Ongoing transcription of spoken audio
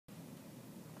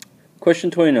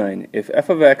Question 29. If f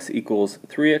of x equals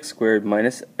 3x squared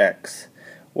minus x,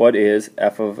 what is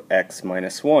f of x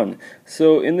minus 1?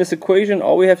 So in this equation,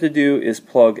 all we have to do is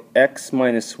plug x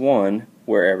minus 1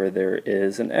 wherever there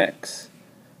is an x.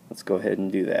 Let's go ahead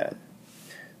and do that.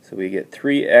 So we get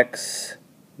 3x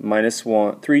minus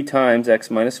 1, 3 times x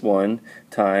minus 1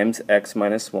 times x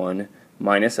minus 1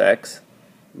 minus x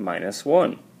minus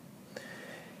 1.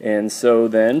 And so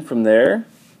then from there,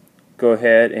 go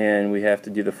ahead and we have to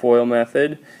do the FOIL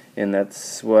method, and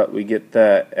that's what we get,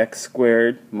 the x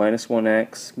squared minus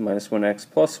 1x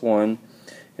plus 1,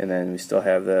 and then we still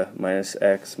have the minus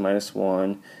x minus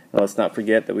 1. Now let's not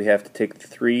forget that we have to take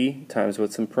 3 times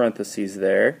what's in parentheses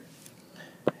there,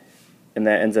 and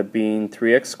that ends up being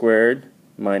 3x squared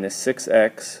minus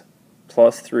 6x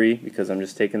plus 3, because I'm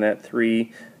just taking that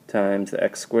 3 times the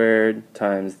x squared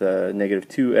times the negative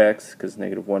 2x, because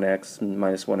negative 1x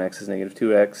minus 1x is negative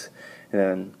 2x, and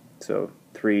then so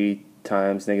 3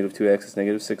 times negative 2x is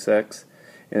negative 6x,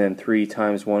 and then 3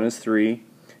 times 1 is 3,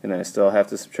 and then I still have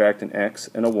to subtract an x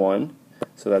and a 1,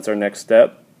 so that's our next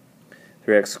step.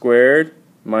 3x squared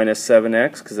minus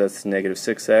 7x, because that's negative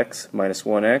 6x minus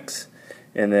 1x,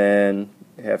 and then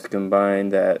I have to combine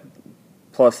that.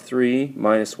 Plus 3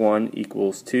 minus 1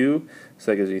 equals 2,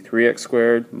 so that gives you 3x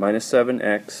squared minus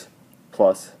 7x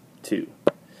plus 2.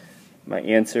 My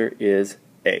answer is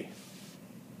A.